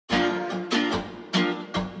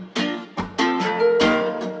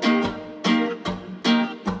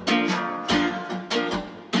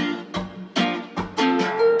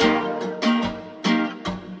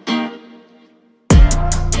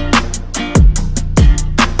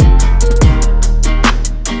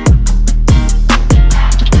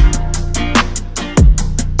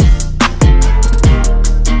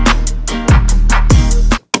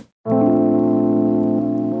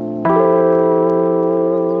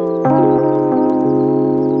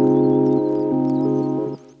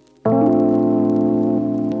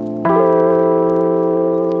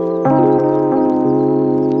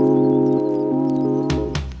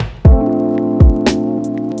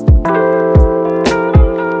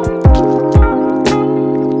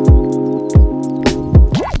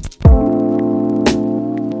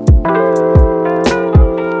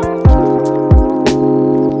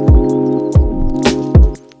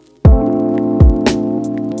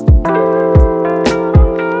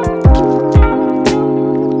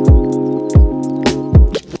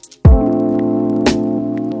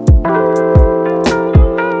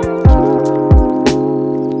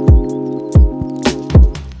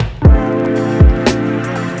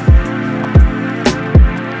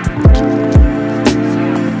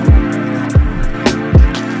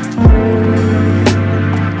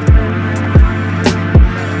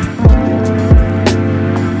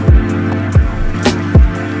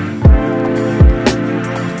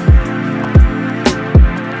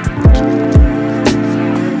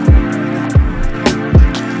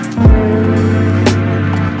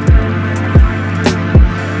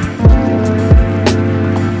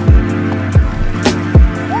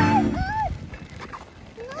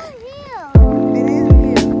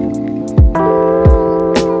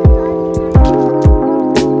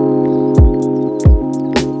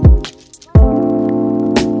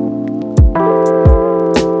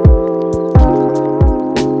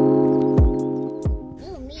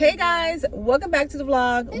welcome back to the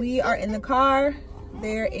vlog. We are in the car.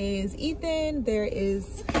 There is Ethan, there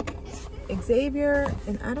is Xavier,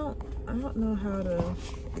 and I don't know how to.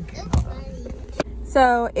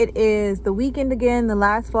 So it is the weekend again. The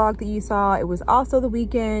last vlog that you saw, it was also the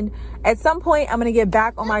weekend. At some point I'm gonna get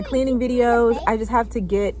back on my cleaning videos. I just have to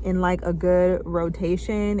get in like a good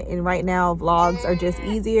rotation, and right now vlogs are just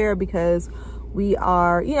easier because we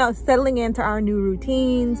are, you know, settling into our new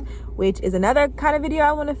routines, which is another kind of video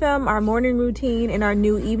I want to film, our morning routine and our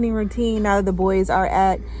new evening routine now that the boys are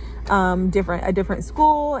at a different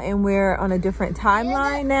school and we're on a different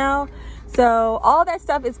timeline now. So all that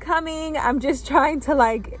stuff is coming. I'm just trying to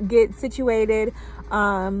like get situated.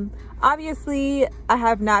 Obviously I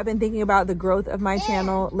have not been thinking about the growth of my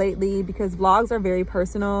channel lately because vlogs are very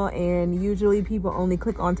personal, and usually people only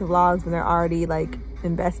click onto vlogs when they're already like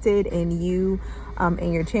invested in you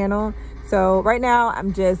and your channel. So right now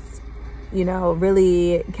I'm just, you know,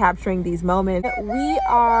 really capturing these moments. We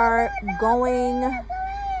are going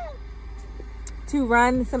to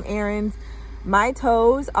run some errands. My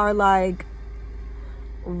toes are like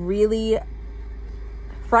really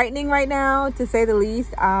frightening right now, to say the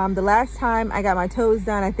least. The last time I got my toes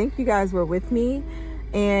done, I think you guys were with me,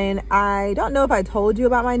 and I don't know if I told you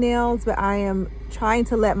about my nails, but I am trying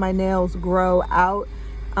to let my nails grow out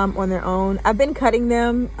on their own. I've been cutting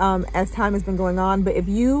them as time has been going on, but if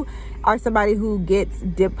you are somebody who gets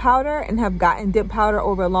dip powder and have gotten dip powder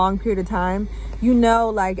over a long period of time, you know,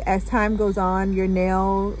 like as time goes on, your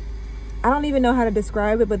nail, I don't even know how to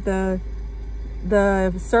describe it, but the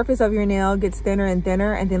surface of your nail gets thinner and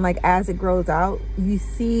thinner, and then like as it grows out, you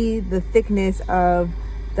see the thickness of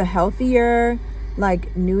the healthier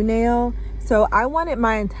like new nail. So I wanted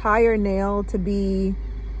my entire nail to be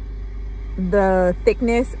the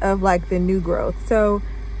thickness of like the new growth. So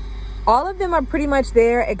all of them are pretty much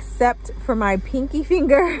there except for my pinky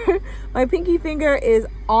finger. My pinky finger is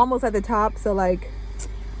almost at the top, so like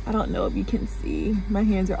I don't know if you can see, my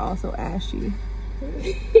hands are also ashy.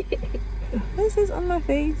 What is this on my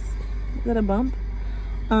face? Is that a bump?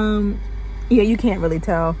 Yeah, you can't really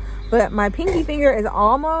tell, but my pinky finger is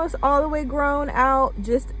almost all the way grown out.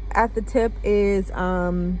 Just at the tip is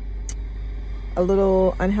a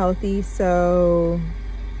little unhealthy, so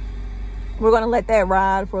we're gonna let that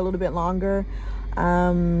ride for a little bit longer.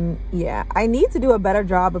 Yeah, I need to do a better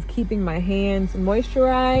job of keeping my hands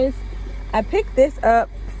moisturized. I picked this up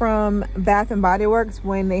from Bath and Body Works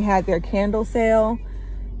when they had their candle sale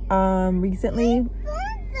recently.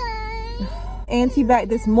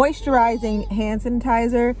 This moisturizing hand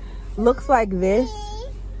sanitizer looks like this,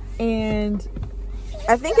 and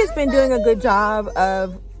I think it's been doing a good job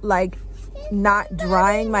of like not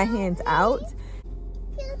drying my hands out.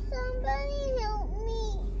 Can somebody help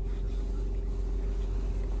me?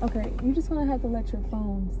 Okay, you just gonna have to let your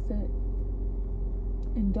phone sit,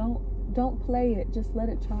 and don't play it, just let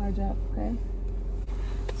it charge up, okay?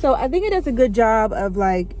 So I think it does a good job of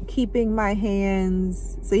like keeping my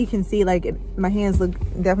hands, so you can see like my hands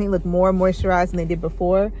definitely look more moisturized than they did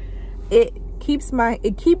before. It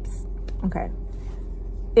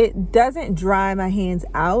doesn't dry my hands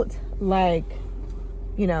out like,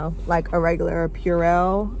 you know, like a regular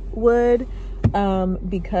Purell would,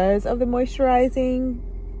 because of the moisturizing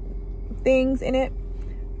things in it.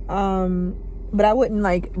 But I wouldn't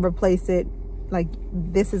like replace it. Like,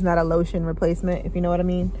 this is not a lotion replacement, if you know what I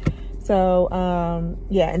mean. So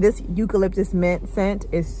yeah, and this eucalyptus mint scent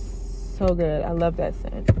is so good. I love that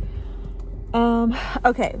scent.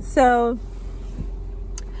 Okay, so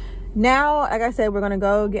now, like I said, we're gonna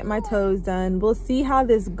go get my toes done. We'll see how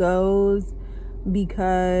this goes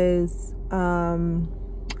because I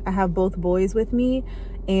have both boys with me,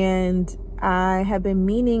 and I have been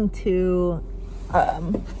meaning to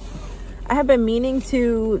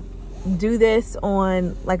do this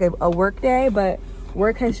on like a work day, but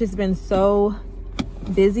work has just been so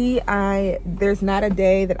busy. There's not a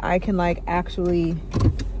day that I can like actually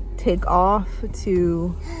take off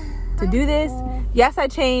to do this. Yes, I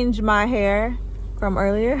changed my hair from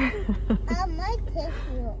earlier.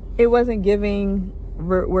 It wasn't giving.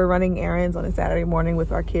 We're running errands on a Saturday morning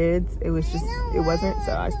with our kids. It was just, it wasn't,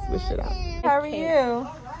 so I switched it out. How are you?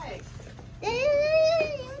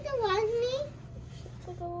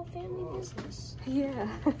 Yeah.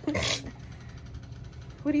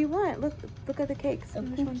 What do you want? Look at the cakes.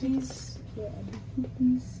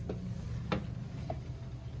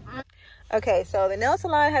 Okay, so the nail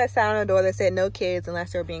salon had a sign on the door that said no kids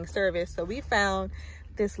unless they're being serviced. So we found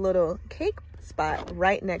this little cake spot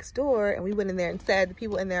right next door, and we went in there and said the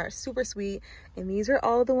people in there are super sweet, and these are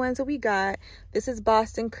all the ones that we got. This is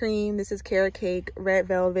Boston cream, this is carrot cake, red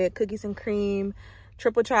velvet, cookies and cream,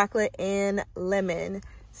 triple chocolate and lemon.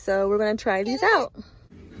 So we're gonna try these out.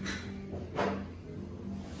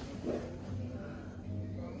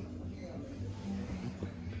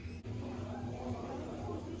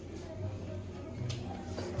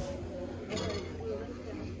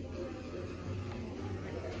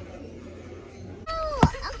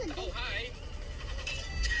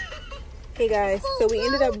 Hey guys, so we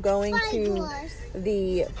ended up going to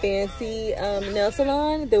the fancy nail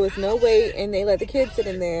salon. There was no wait and they let the kids sit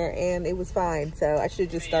in there and it was fine. So I should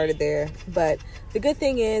have just started there. But the good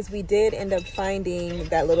thing is we did end up finding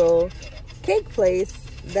that little cake place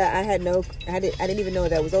that I didn't even know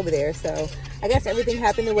that was over there. So I guess everything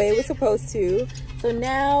happened the way it was supposed to. So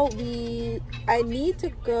now I need to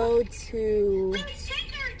go to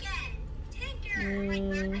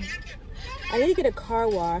I need to get a car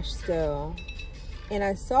wash still. And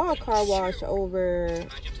I saw a car wash over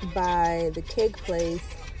by the cake place,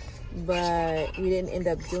 but we didn't end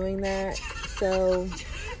up doing that. So,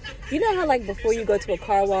 you know how like before you go to a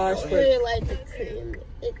car wash, I really like the cream.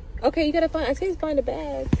 Okay, you gotta find a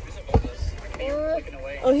bag.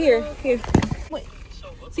 Oh, here. Wait.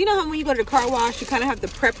 So you know how when you go to the car wash, you kind of have to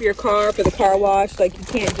prep your car for the car wash. Like you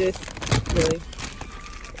can't just really.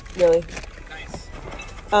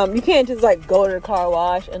 You can't just like go to the car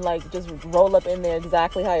wash and like just roll up in there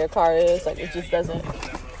exactly how your car is. Like it just doesn't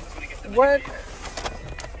work.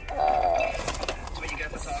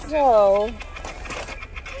 So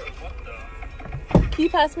can you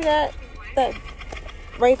pass me that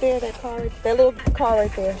right there, that little car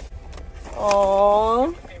right there?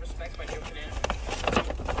 Aww.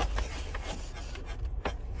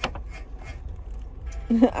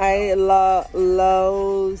 I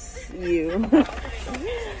loves you.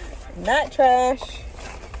 Not trash.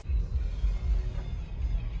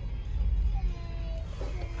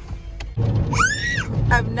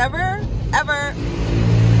 I've never ever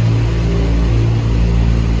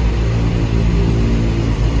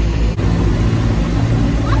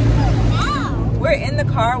we're in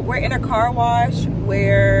a car wash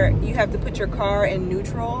where you have to put your car in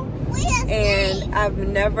neutral, and I've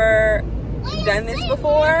never done this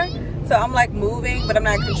before, so I'm like moving but I'm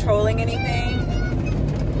not controlling anything.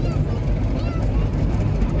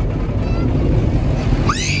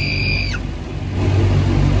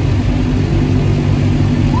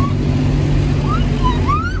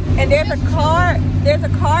 And there's a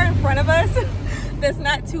car in front of us that's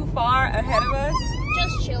not too far ahead of us.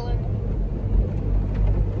 Just chilling.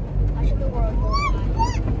 Watching the world go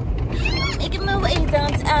by. Making my way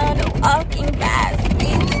downtown, walking fast,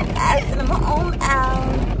 racing fast, and I'm home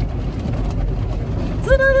out.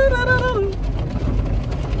 Wait,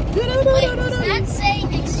 does that say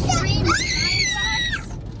extreme signs?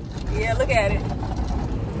 Yeah, look at it.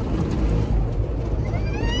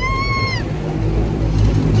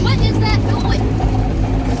 What is that noise?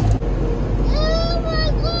 Oh my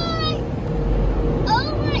god! Oh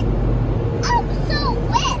my! I'm so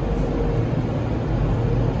wet.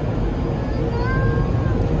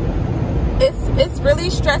 It's really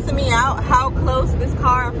stressing me out how close this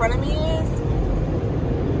car in front of me is.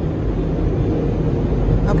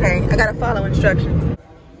 Okay, I gotta follow instructions.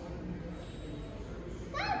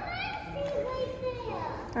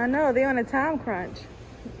 I know, they're on a time crunch.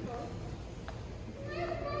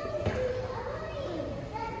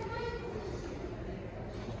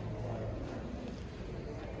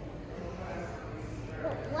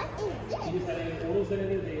 What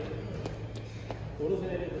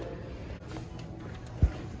is this?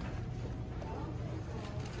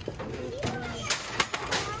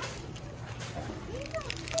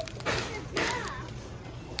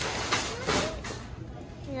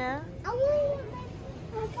 Yeah? I want to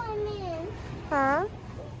get my foot in. Huh?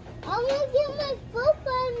 I want to get my foot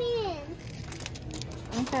in.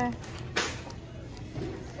 Okay.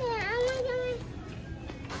 Yeah, I want to get my...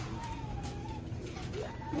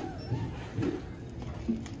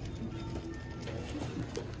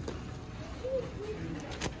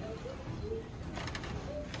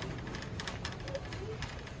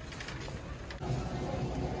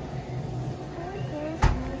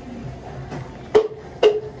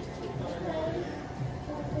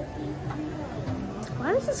 Why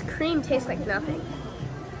does this cream taste like nothing?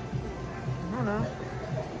 I don't know.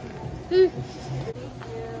 Thank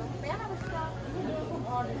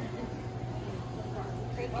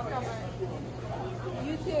you so much.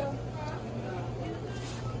 You too.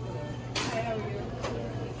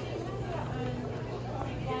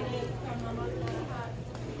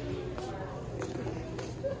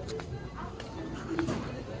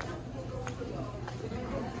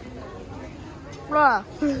 Bruh.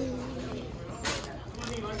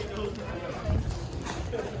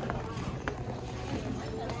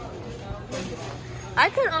 I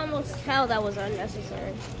could almost tell that was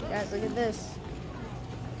unnecessary. Guys, look at this.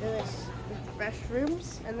 Look at this.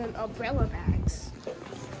 Restrooms and then umbrella bags.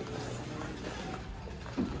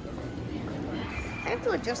 I have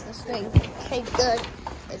to adjust this thing. Okay, good.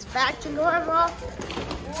 It's back to normal.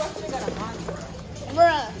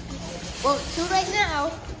 Bruh. Well, it's too late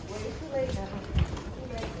now.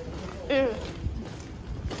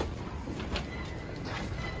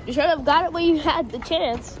 You should have got it when you had the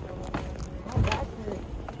chance.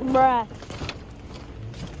 Bruh.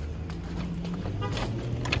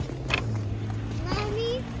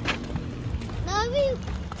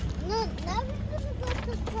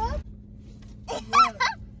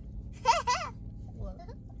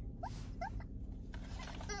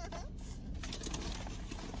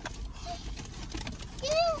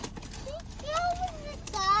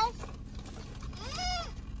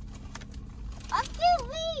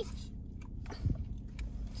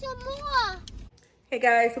 Hey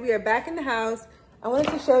guys, so we are back in the house. I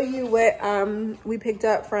wanted to show you what we picked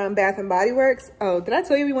up from Bath and Body Works. Oh, did I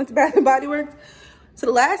tell you we went to Bath and Body Works? So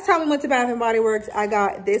the last time we went to Bath and Body Works, I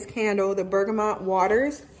got this candle, the Bergamot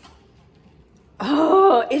Waters.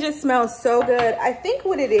 Oh, it just smells so good. I think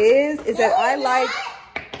what it is that I like...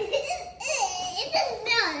 It doesn't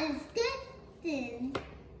smell disgusting.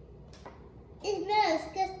 It smells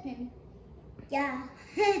disgusting. Yeah.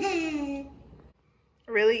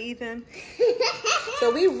 Really, Ethan?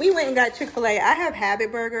 So we went and got Chick-fil-A. I have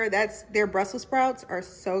Habit Burger. That's their Brussels sprouts are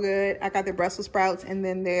so good. I got their Brussels sprouts and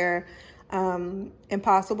then their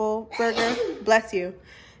Impossible Burger. Bless you.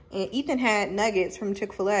 And Ethan had nuggets from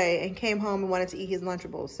Chick-fil-A and came home and wanted to eat his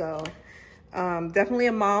Lunchable. So definitely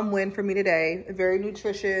a mom win for me today. Very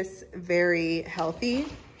nutritious, very healthy.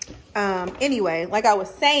 Anyway, like I was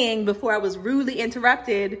saying before I was rudely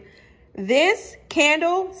interrupted, this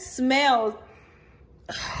candle smells...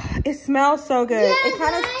 It smells so good.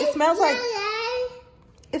 It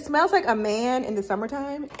smells like a man in the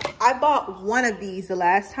summertime. I bought one of these the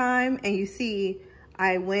last time, and you see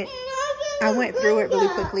I went through it really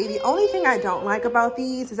quickly. The only thing I don't like about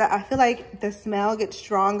these is that I feel like the smell gets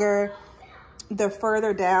stronger the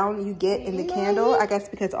further down you get in the candle. I guess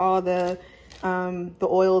because all the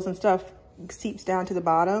oils and stuff seeps down to the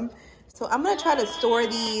bottom. So I'm gonna try to store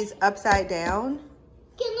these upside down.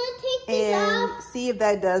 Can I take these And off? see if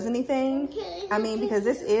that does anything. Okay. I mean, because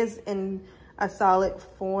this is in a solid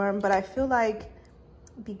form, but I feel like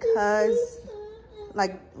because,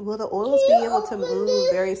 like, will the oils be able to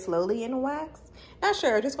move very slowly in the wax? Not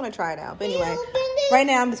sure, I just want to try it out. But anyway, right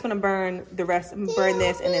now I'm just going to burn this and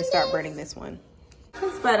then start burning this one.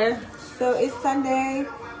 It's better. So it's Sunday.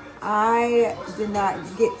 I did not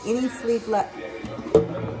get any sleep last.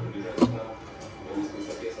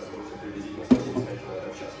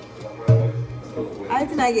 I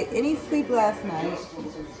did not get any sleep last night.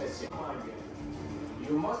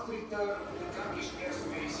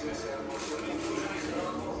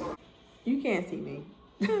 You can't see me.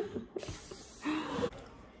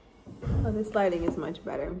 Oh, this lighting is much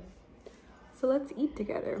better. So let's eat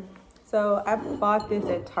together. So I bought this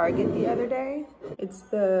at Target the other day. It's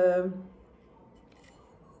the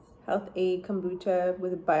Health Aid Kombucha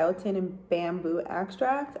with biotin and bamboo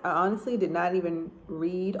extract. I honestly did not even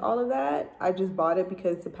read all of that. I just bought it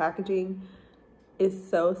because the packaging is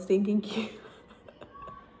so stinking cute.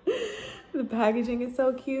 The packaging is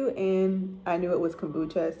so cute, and I knew it was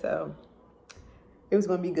kombucha, so it was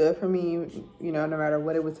gonna be good for me, you know, no matter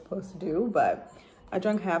what it was supposed to do. But I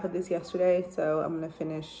drank half of this yesterday, so I'm gonna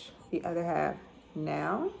finish the other half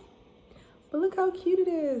now. But look how cute it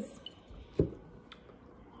is.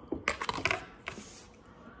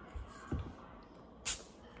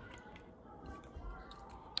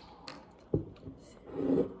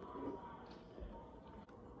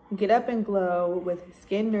 Get up and glow with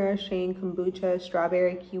skin nourishing kombucha,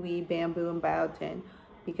 strawberry, kiwi, bamboo, and biotin,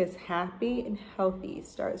 because happy and healthy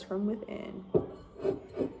starts from within.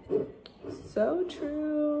 So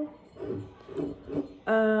true.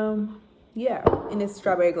 Yeah, and it's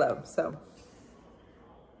strawberry glow, so.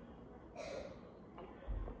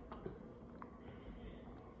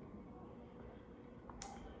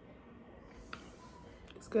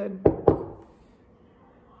 It's good.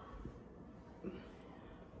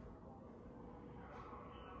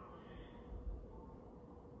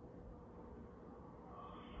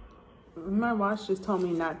 My watch just told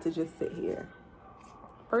me not to just sit here.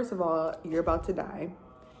 First of all, you're about to die.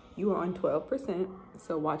 You are on 12%,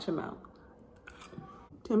 so watch them out.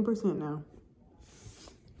 10% now.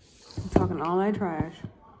 I'm talking all that trash.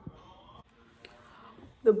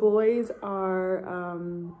 The boys are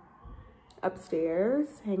upstairs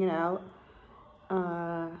hanging out.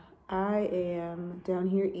 I I am down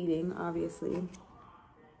here eating, obviously.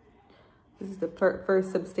 This is the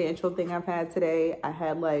first substantial thing I've had today. I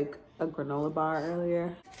had like a granola bar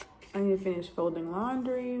earlier. I need to finish folding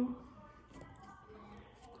laundry. You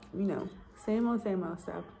know, same old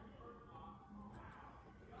stuff.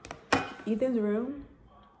 Ethan's room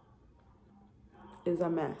is a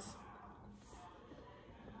mess.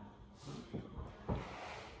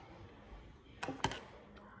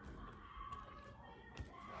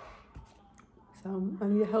 So I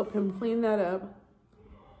need to help him clean that up.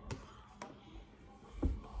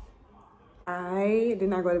 I did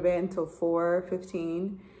not go to bed until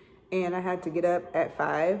 4:15 and I had to get up at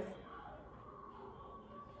 5.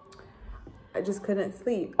 I just couldn't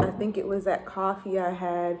sleep. I think it was that coffee I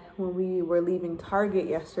had when we were leaving Target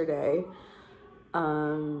yesterday. I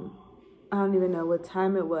don't even know what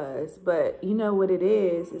time it was, but you know what it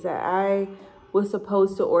is that I was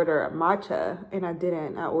supposed to order a matcha and I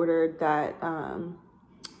didn't. I ordered that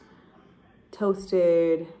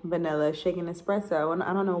toasted vanilla shaken espresso, and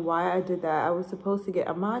I don't know why I did that. I was supposed to get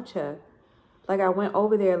a matcha. Like, I went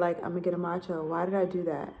over there like, I'm gonna get a matcha. Why did I do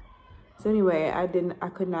that? So anyway, I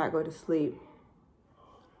could not go to sleep.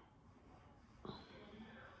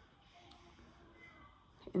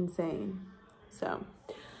 Insane. So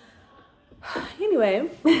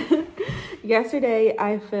anyway, yesterday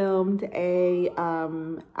I filmed a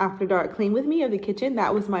after dark clean with me of the kitchen.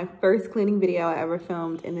 That was my first cleaning video I ever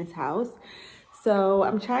filmed in this house. So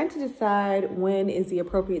I'm trying to decide when is the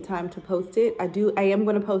appropriate time to post it. I am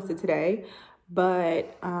going to post it today,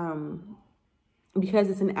 but because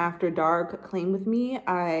it's an after dark clean with me,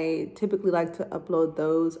 I typically like to upload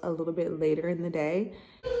those a little bit later in the day.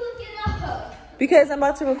 Because I'm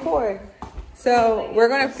about to record. So we're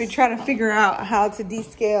gonna be trying to figure out how to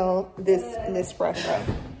descale this Nespresso.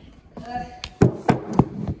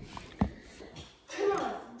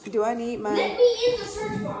 Do I need my? Let me in the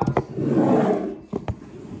search box.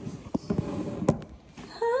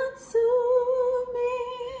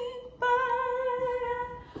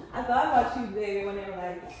 I thought about you, Xavier, when they were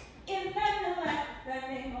like, in the light,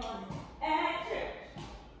 Sunday morning at church.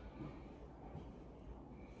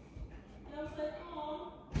 And I was like,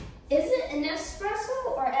 oh. Is it an espresso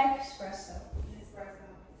or espresso? Espresso.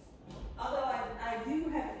 Although I do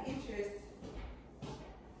have an interest.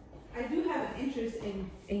 I do have an interest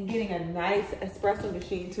in getting a nice espresso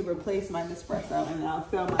machine to replace my Nespresso, and I'll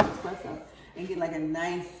sell my espresso and get like a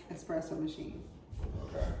nice espresso machine.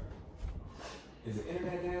 Okay. Is the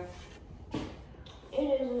internet down?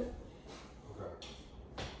 It isn't. Okay.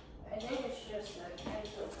 I think it's just like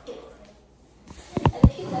I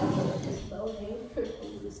think that's what it's loading for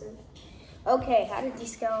some reason. Okay, how to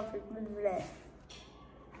descale for minute.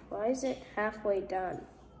 Why is it halfway done?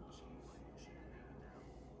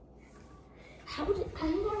 How did I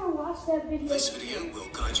never watched that video? This video will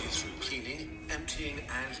guide you through cleaning, emptying,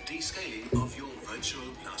 and descaling of your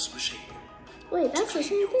Virtuo Plus machine. Wait, that's the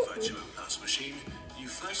same your thing. Virtuo Plus machine, you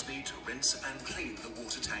first need to rinse and clean the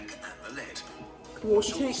water tank and the lid.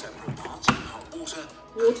 Water tank. Separate parts in hot water.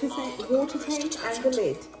 Water tank and the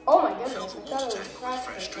lid. Oh my Fill goodness, the I thought water it was tank with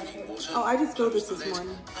plastic. fresh drinking water. Oh, I just filled close this the this lid,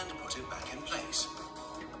 morning. and put it back in place.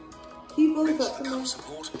 Can you fill this Rinse up the some more? cup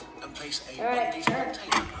support and place a Alright, 1 litre sure.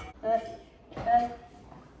 container.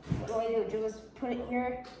 What do I do? Just put it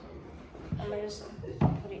here. I'm gonna just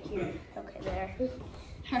put it here. Okay, there.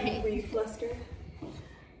 Alright. Were you flustered?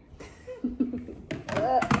 I'm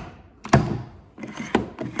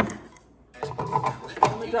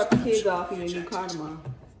gonna drop the kids off in your new car tomorrow.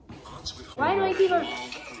 Why do I keep on?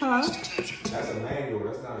 Huh? That's a manual.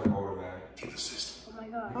 That's not an automatic. Oh my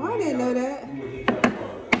god. Oh, I didn't know that. You would need that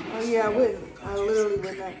automatic. Oh yeah, I wouldn't. I literally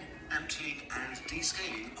wouldn't. Emptying and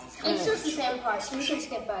descaling of your It's just the same part, so we can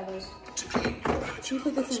skip by those. To clean your Can Virtuo you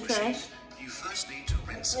put this Plus in machine, trash? you first need to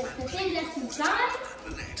rinse Wait, and the clean thing that's inside?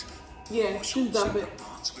 the lid. Yeah, Wash just all dump it. separate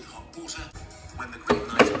parts with hot water. When the green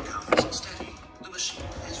light becomes steady, the machine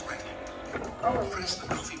is ready. Press the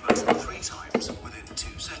coffee button 3 times within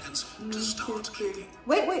 2 seconds to start cleaning.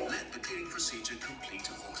 Wait. Let the cleaning procedure complete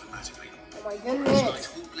automatically. Oh my The goodness. light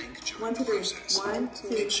will blink during 1, 2, the 3. process. 1, 2,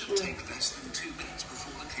 It should 3. take less than 2 minutes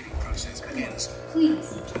before the cleaning process begins. Please.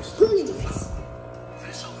 Please.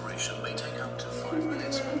 This operation may take up to 5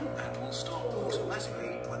 minutes and will stop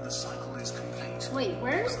automatically when the cycle is complete. Wait,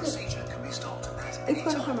 where's The the... procedure can be stopped at It's any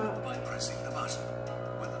gonna come time out. by pressing the button.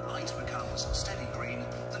 When the light becomes steady green,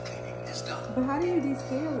 the cleaning is done. But how do you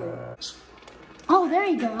descale it? Oh, there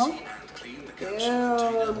you go. And clean the caps Ew,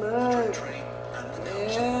 look. tray and the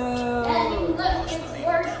cups. Ew. Look, it's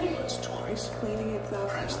working. Once, twice. It's cleaning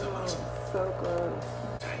itself. Oh, so gross.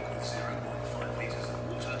 Tank with 0.5 liters of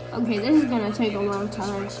water. Okay, this is gonna take a long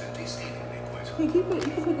time. Espresso Okay, keep it.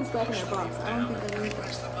 You can put this back in that box. I don't think I need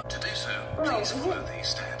that. To do so, please follow these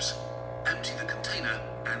steps. Empty the container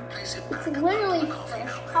and place it back It's literally under the coffee fresh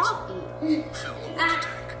outlet. coffee. Fill the water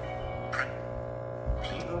tank.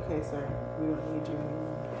 Okay, sir. We don't need you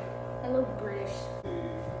anymore. Hello, British.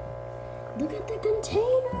 Look at the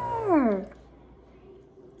container.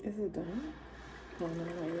 Is it done? No, not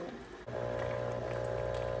yet.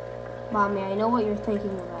 Mommy, I know what you're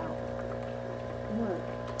thinking about. What?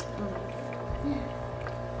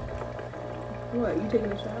 What? You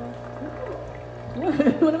taking a shower?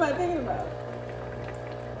 What? What am I thinking about?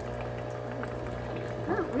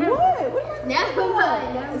 What? What am I Never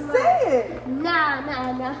mind. Never mind. Say it. Nah.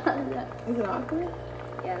 Is it awkward?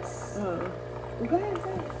 Yes. Oh. Well, go ahead and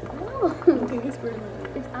say it. No. Okay, whisper it in my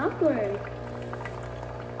ear. It's awkward.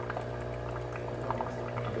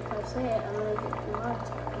 If I say it, I'm gonna get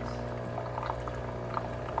demonetized.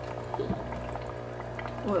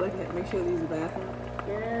 What? Like, make sure to use the bathroom?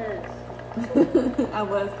 Yes. I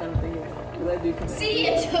was kind of thinking that. Because I do connect. See, I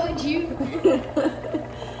told you.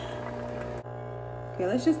 Okay,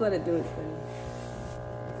 let's just let it do its thing.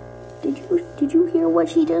 Did you hear what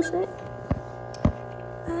she just said?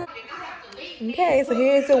 Okay, so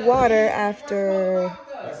here's the water after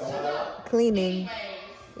cleaning.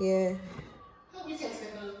 Yeah.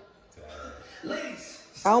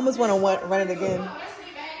 I almost want to run it again.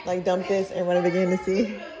 Like dump this and run it again to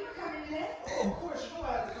see.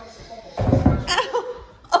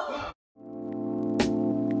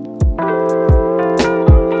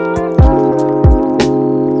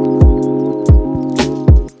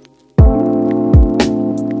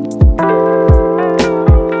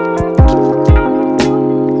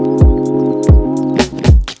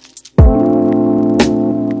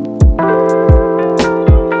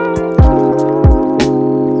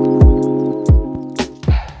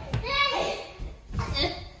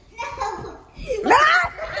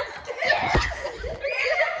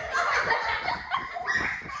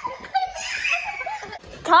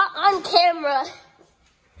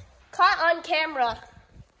 Caught on camera.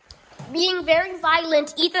 Being very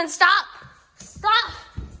violent. Ethan, stop. Stop.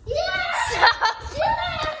 Stop.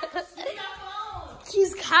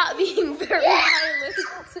 He's caught being very violent.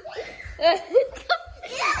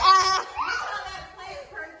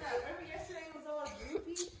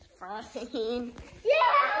 Fine.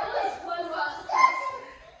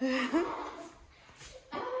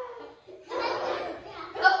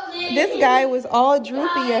 This guy was all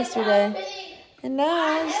droopy yesterday, and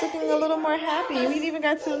now he's looking a little more happy. We even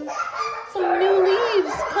got some new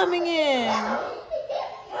leaves coming in.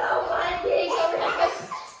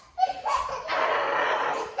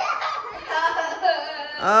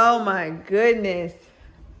 Oh my goodness.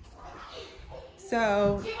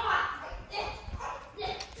 So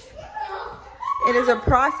it is a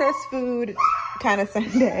processed food kind of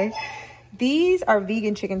Sunday. These are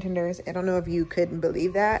vegan chicken tenders. I don't know if you couldn't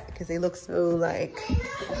believe that because they look so like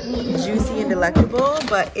juicy and delectable,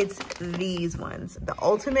 but it's these ones. The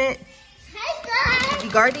ultimate, the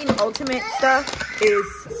Gardein ultimate stuff is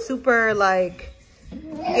super like,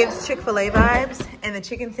 gives Chick-fil-A vibes, and the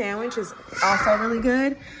chicken sandwich is also really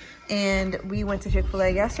good. And we went to Chick-fil-A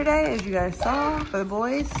yesterday, as you guys saw, for the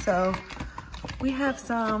boys. So we have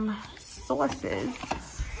some sauces.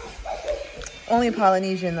 Only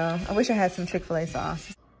Polynesian though. I wish I had some Chick-fil-A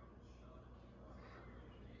sauce.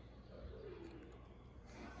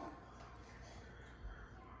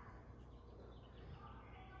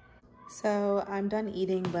 So I'm done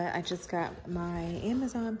eating, but I just got my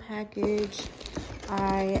Amazon package.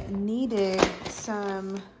 I needed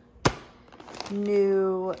some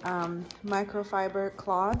new microfiber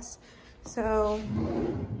cloths. So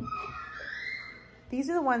these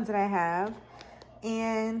are the ones that I have,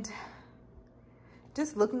 and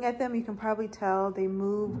just looking at them, you can probably tell they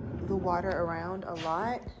move the water around a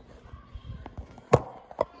lot.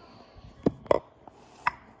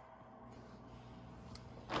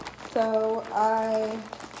 So I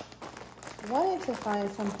wanted to find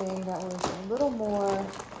something that was a little more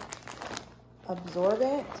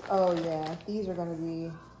absorbent. Oh yeah, these are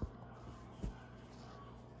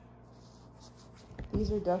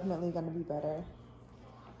definitely gonna be better.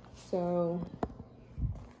 So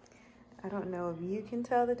I don't know if you can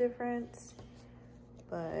tell the difference,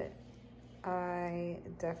 but I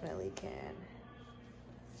definitely can.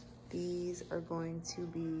 These are going to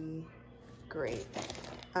be great.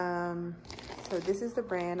 So this is the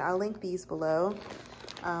brand. I'll link these below.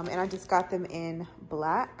 And I just got them in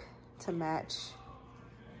black to match,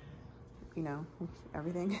 you know,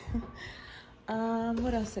 everything.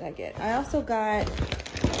 What else did I get? I also got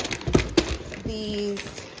these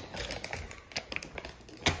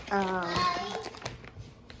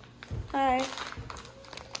Hi.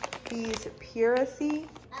 These Puracy.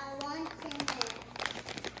 I want to.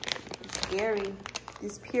 Scary.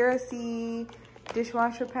 These Puracy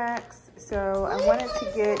dishwasher packs. So I wanted to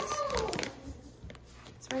get,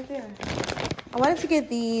 it's right there. I wanted to get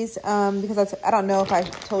these because I don't know if I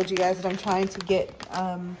told you guys that I'm trying to get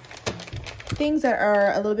things that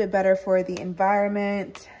are a little bit better for the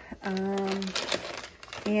environment.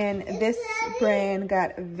 And this brand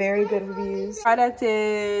got very good reviews. Product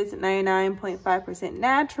is 99.5%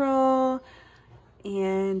 natural,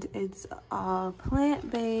 and it's all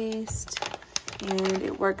plant-based, and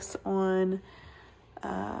it works on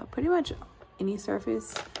pretty much any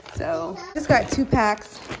surface. So just got 2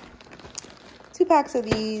 packs of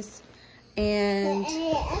these, and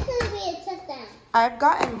I've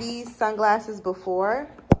gotten these sunglasses before,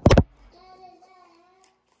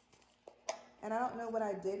 and I don't know what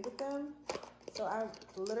I did with them. So I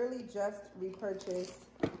literally just repurchased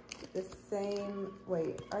the same,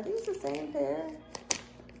 wait, are these the same pair?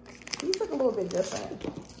 These look a little bit different.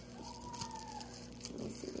 Let me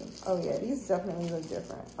see. Oh yeah, these definitely look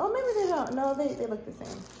different. Oh, maybe they don't. No, they look the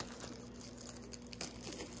same.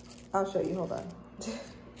 I'll show you, hold on.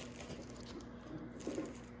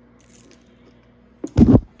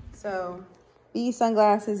 So these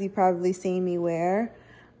sunglasses you've probably seen me wear.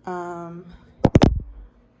 I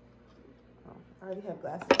already have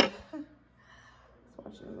glasses. Let's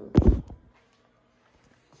watch a movie.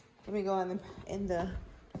 Let me go in the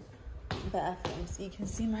bathroom so you can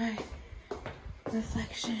see my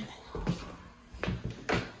reflection.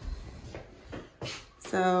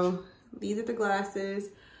 So these are the glasses.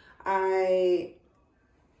 I've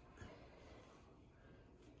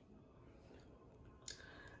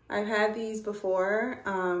had these before,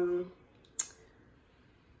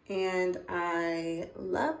 and I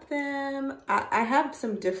love them. I have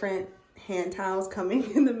some different hand towels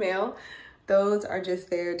coming in the mail. Those are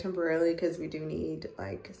just there temporarily because we do need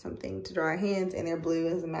like something to dry our hands, and they're blue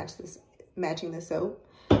as matching the soap.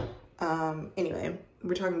 Anyway,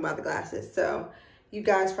 we're talking about the glasses. So you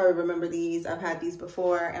guys probably remember these. I've had these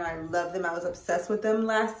before and I love them. I was obsessed with them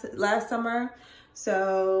last summer.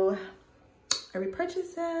 So I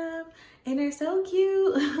repurchased them and they're so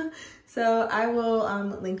cute. So I will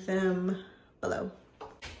link them below.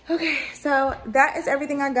 Okay, so that is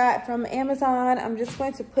everything I got from Amazon. I'm just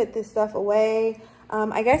going to put this stuff away.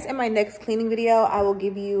 I guess in my next cleaning video, I will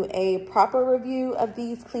give you a proper review of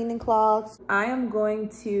these cleaning cloths. I am going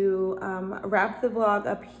to wrap the vlog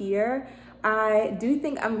up here. I do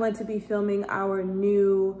think I'm going to be filming our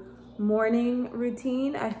new morning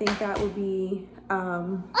routine. I think that will be,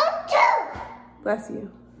 bless you.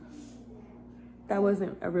 That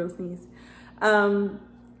wasn't a real sneeze.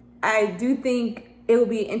 I do think it will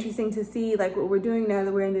be interesting to see like what we're doing now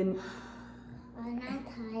that we're in the... I'm not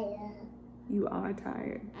tired. You are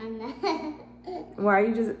tired. I'm not. Why are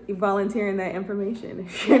you just volunteering that information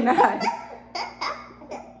if you're not?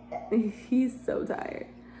 He's so tired.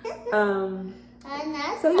 I'm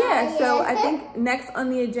not So yeah, tired. so I think next on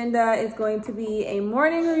the agenda is going to be a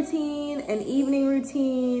morning routine, an evening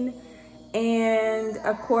routine, and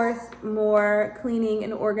of course more cleaning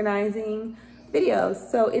and organizing videos.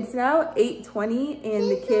 So it's now 8:20 and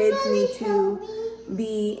the kids need to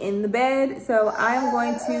be in the bed. So I'm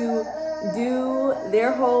going to do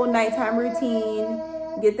their whole nighttime routine,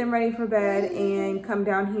 get them ready for bed, and come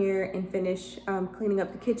down here and finish cleaning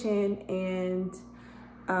up the kitchen, and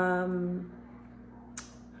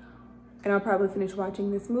I'll probably finish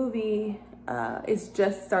watching this movie. It's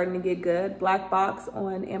just starting to get good. Black Box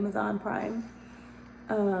on Amazon Prime.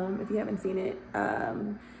 If you haven't seen it,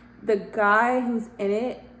 the guy who's in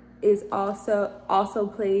it is also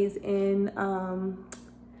plays in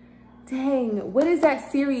dang, what is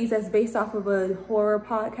that series that's based off of a horror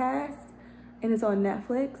podcast and it's on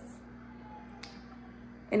Netflix?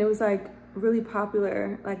 And it was like really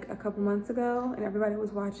popular like a couple months ago and everybody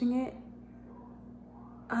was watching it.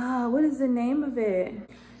 What is the name of it?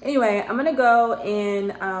 Anyway, I'm gonna go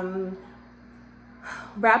and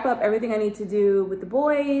wrap up everything I need to do with the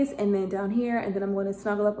boys and then down here, and then I'm going to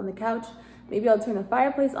snuggle up on the couch. Maybe I'll turn the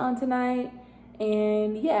fireplace on tonight.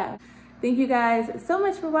 And yeah, thank you guys so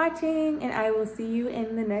much for watching, and I will see you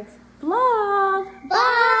in the next vlog.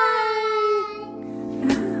 Bye.